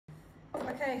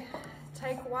Okay,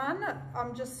 take one.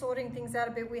 I'm just sorting things out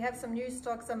a bit. We have some new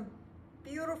stock, some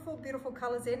beautiful, beautiful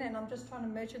colors in, and I'm just trying to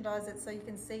merchandise it so you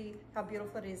can see how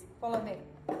beautiful it is. Follow me.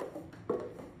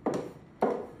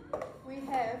 We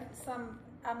have some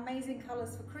amazing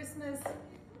colors for Christmas,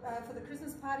 for the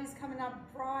Christmas parties coming up.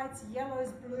 Brights,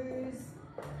 yellows, blues.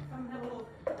 Come and have a look.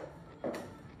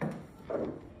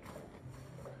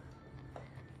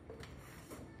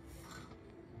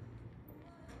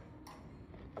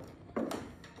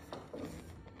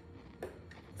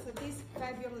 So this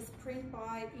fabulous print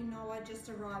by Inoa just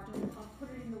arrived, and I've put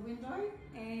it in the window,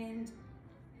 and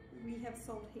we have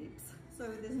sold heaps. So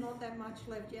there's not that much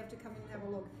left. You have to come in and have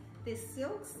a look. There's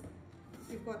silks.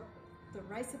 We've got the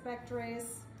racer back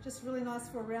dress, just really nice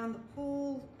for around the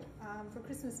pool, for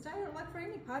Christmas Day, or like for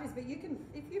any parties. But you can,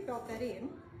 if you belt that in,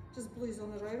 just blues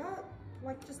on it over,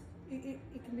 like just, it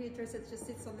can be a dress that just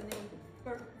sits on the knee.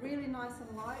 But really nice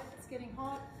and light. It's getting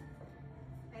hot,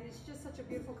 and it's just such a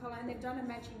beautiful color. And they've done a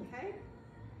matching cape.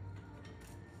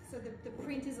 So the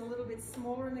print is a little bit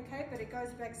smaller in the cape, but it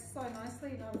goes back so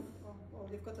nicely. Well,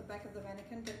 we've got the back of the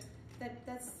mannequin, but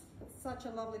that's such a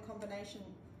lovely combination.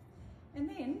 And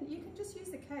then you can just use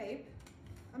the cape.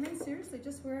 I mean, seriously,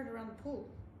 just wear it around the pool.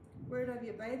 Wear it over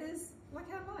your bathers. Look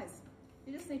how nice.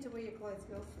 You just need to wear your clothes,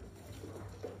 girls.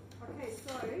 Okay,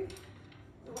 so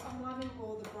I'm loving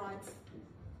all the brights.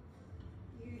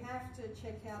 You have to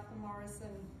check out the Morrison.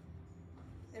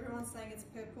 Everyone's saying it's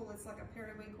purple. It's like a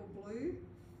periwinkle blue.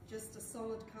 Just a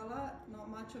solid color. Not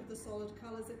much of the solid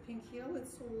colors at Pinkhill.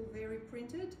 It's all very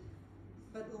printed,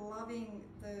 but loving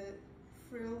the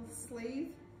frill sleeve.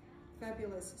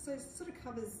 Fabulous. So it sort of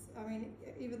covers, I mean,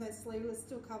 even though it's sleeveless,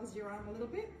 still covers your arm a little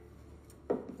bit.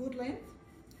 Good length,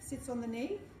 sits on the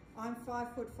knee. I'm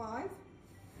 5'5",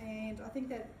 and I think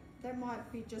that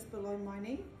might be just below my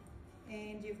knee.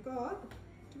 And you've got,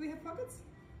 do we have pockets?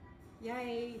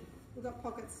 Yay, we've got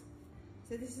pockets.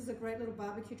 So this is a great little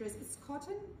barbecue dress. It's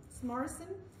cotton, it's Morrison.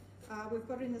 We've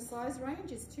got it in the size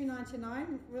range. It's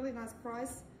 $2.99, really nice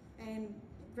price, and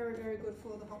very, very good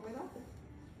for the hot weather.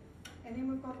 And then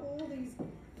we've got all these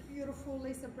beautiful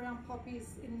Lisa Brown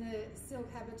poppies in the silk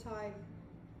habitat.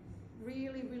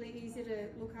 Really, really easy to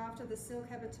look after the silk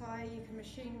habitat. You can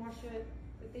machine wash it,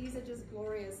 but these are just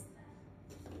glorious.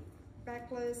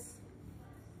 Backless,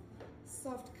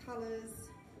 soft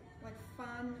colors, like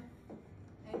fun,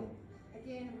 and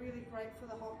again, really great for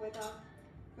the hot weather.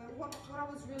 But what I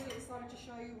was really excited to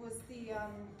show you was the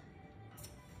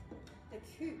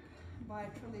coupe by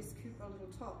Trellis Coupe Little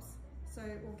Tops. So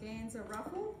organza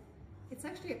ruffle. It's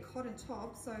actually a cotton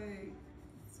top, so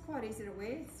it's quite easy to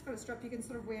wear. It's got a strap. You can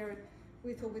sort of wear it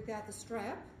with or without the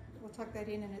strap. We'll tuck that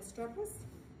in and it's strapless.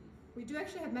 We do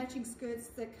actually have matching skirts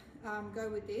that go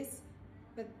with this,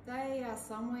 but they are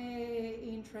somewhere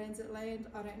in transit land,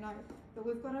 I don't know. But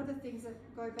we've got other things that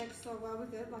go back so well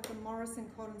with it, like a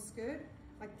Morrison cotton skirt.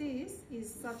 Like this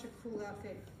is such a cool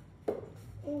outfit.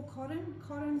 All cotton,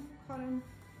 cotton, cotton,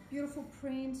 beautiful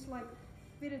print, like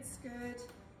fitted skirt.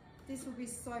 This will be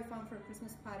so fun for a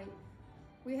Christmas party.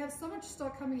 We have so much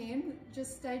stock coming in,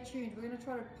 just stay tuned. We're going to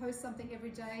try to post something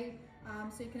every day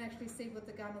so you can actually see what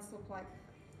the garments look like.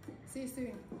 See you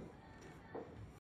soon.